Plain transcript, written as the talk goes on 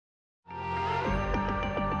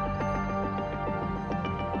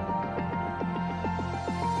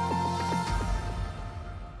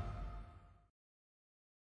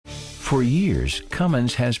For years,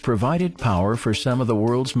 Cummins has provided power for some of the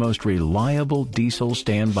world's most reliable diesel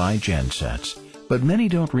standby gensets. But many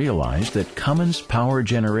don't realize that Cummins Power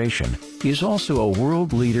Generation is also a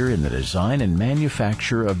world leader in the design and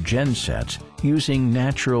manufacture of gensets using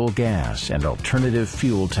natural gas and alternative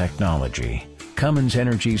fuel technology. Cummins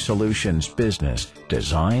Energy Solutions business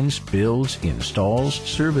designs, builds, installs,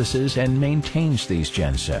 services, and maintains these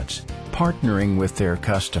gensets, partnering with their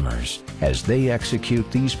customers as they execute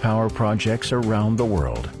these power projects around the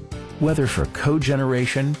world. Whether for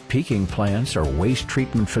cogeneration, peaking plants, or waste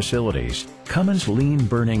treatment facilities, Cummins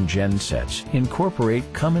lean-burning gensets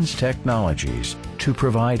incorporate Cummins technologies to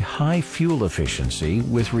provide high fuel efficiency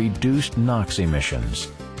with reduced NOx emissions.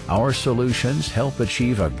 Our solutions help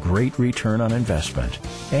achieve a great return on investment,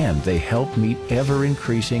 and they help meet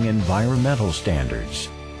ever-increasing environmental standards.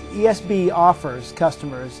 ESB offers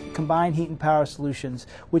customers combined heat and power solutions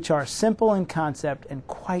which are simple in concept and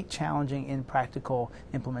quite challenging in practical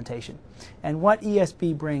implementation. And what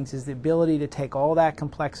ESB brings is the ability to take all that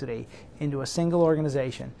complexity into a single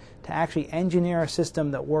organization, to actually engineer a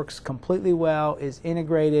system that works completely well, is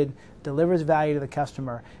integrated, delivers value to the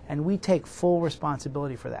customer, and we take full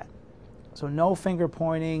responsibility for that. So no finger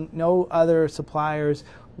pointing, no other suppliers,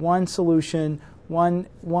 one solution, one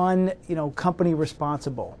company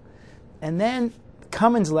responsible. And then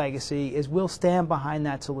Cummins' legacy is we'll stand behind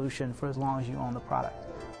that solution for as long as you own the product.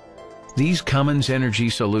 These Cummins Energy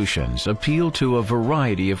Solutions appeal to a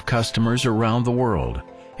variety of customers around the world,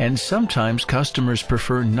 and sometimes customers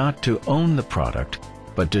prefer not to own the product,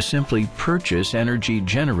 but to simply purchase energy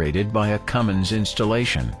generated by a Cummins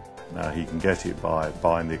installation. He can get it by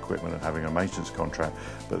buying the equipment and having a maintenance contract,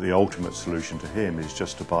 but the ultimate solution to him is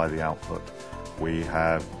just to buy the output. We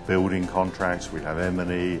have building contracts, we have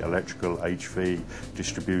M&E, electrical, HV,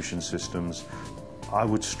 distribution systems. I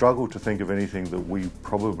would struggle to think of anything that we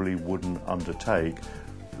probably wouldn't undertake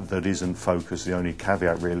that isn't focused. The only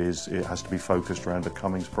caveat really is it has to be focused around the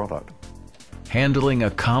Cummins product. Handling a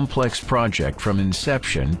complex project from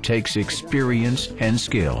inception takes experience and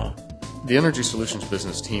skill. The Energy Solutions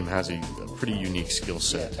business team has a pretty unique skill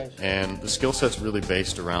set, and the skill set's really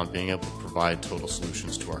based around being able to provide total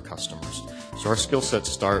solutions to our customers. So our skill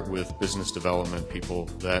sets start with business development people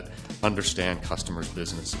that understand customers'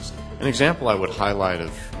 businesses. An example I would highlight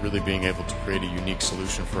of really being able to create a unique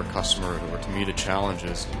solution for a customer or to meet a challenge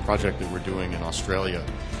is a project that we're doing in Australia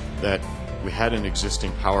that we had an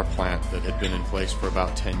existing power plant that had been in place for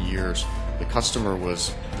about 10 years. The customer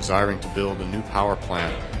was desiring to build a new power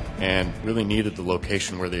plant and really needed the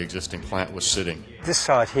location where the existing plant was sitting. This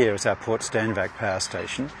site here is our Port Stanvac power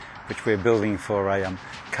station, which we're building for a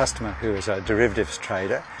customer who is a derivatives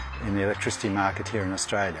trader in the electricity market here in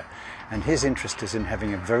Australia. And his interest is in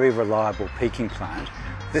having a very reliable peaking plant.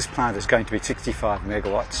 This plant is going to be 65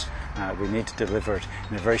 megawatts. We need to deliver it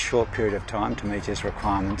in a very short period of time to meet his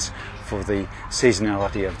requirements for the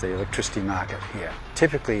seasonality of the electricity market here.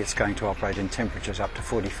 Typically it's going to operate in temperatures up to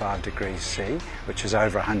 45 degrees C, which is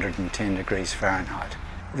over 110 degrees Fahrenheit.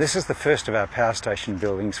 This is the first of our power station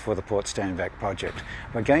buildings for the Port Stanvac project.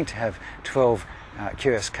 We're going to have 12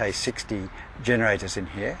 QSK 60 generators in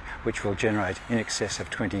here, which will generate in excess of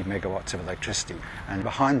 20 megawatts of electricity. And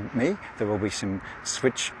behind me there will be some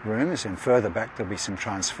switch rooms, and further back there will be some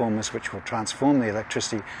transformers which will transform the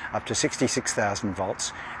electricity up to 66,000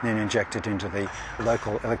 volts and then inject it into the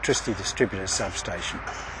local electricity distributor substation.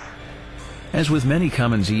 As with many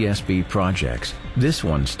Cummins ESB projects, this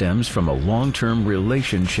one stems from a long-term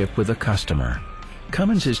relationship with a customer.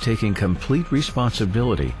 Cummins is taking complete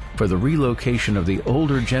responsibility for the relocation of the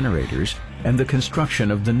older generators and the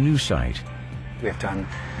construction of the new site. We've done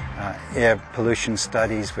air pollution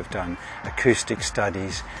studies, we've done acoustic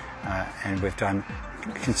studies, and we've done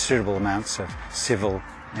considerable amounts of civil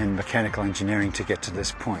and mechanical engineering to get to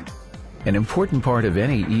this point. An important part of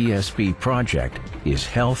any ESB project is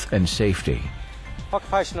health and safety.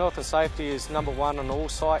 Occupational health and safety is number one on all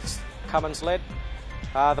sites Cummins led.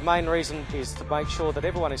 The main reason is to make sure that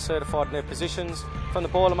everyone is certified in their positions, from the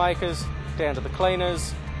boilermakers down to the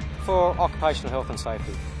cleaners, for occupational health and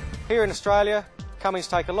safety. Here in Australia, Cummins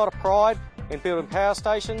take a lot of pride in building power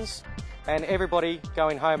stations and everybody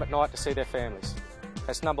going home at night to see their families.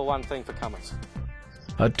 That's number one thing for Cummins.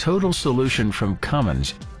 A total solution from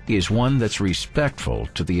Cummins is one that's respectful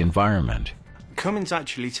to the environment. Cummins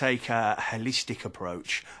actually take a holistic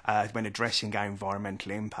approach when addressing our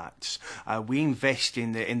environmental impacts. We invest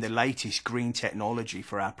in the latest green technology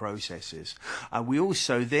for our processes. We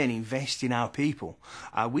also then invest in our people.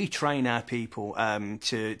 We train our people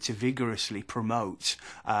to vigorously promote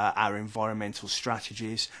our environmental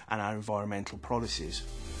strategies and our environmental policies.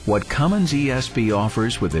 What Cummins ESB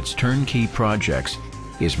offers with its turnkey projects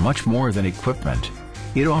is much more than equipment.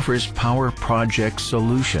 It offers power project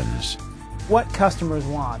solutions. What customers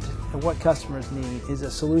want and what customers need is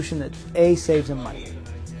a solution that A, saves them money,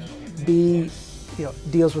 B,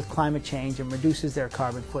 deals with climate change and reduces their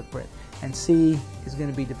carbon footprint, and C, is going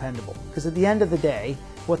to be dependable. Because at the end of the day,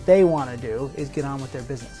 what they want to do is get on with their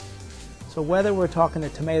business. So whether we're talking to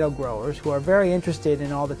tomato growers who are very interested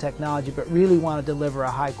in all the technology but really want to deliver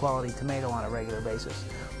a high quality tomato on a regular basis,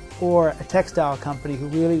 or a textile company who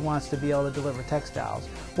really wants to be able to deliver textiles,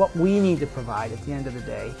 what we need to provide at the end of the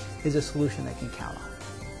day is a solution they can count on.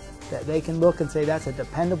 That they can look and say, that's a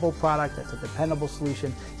dependable product, that's a dependable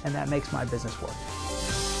solution, and that makes my business work.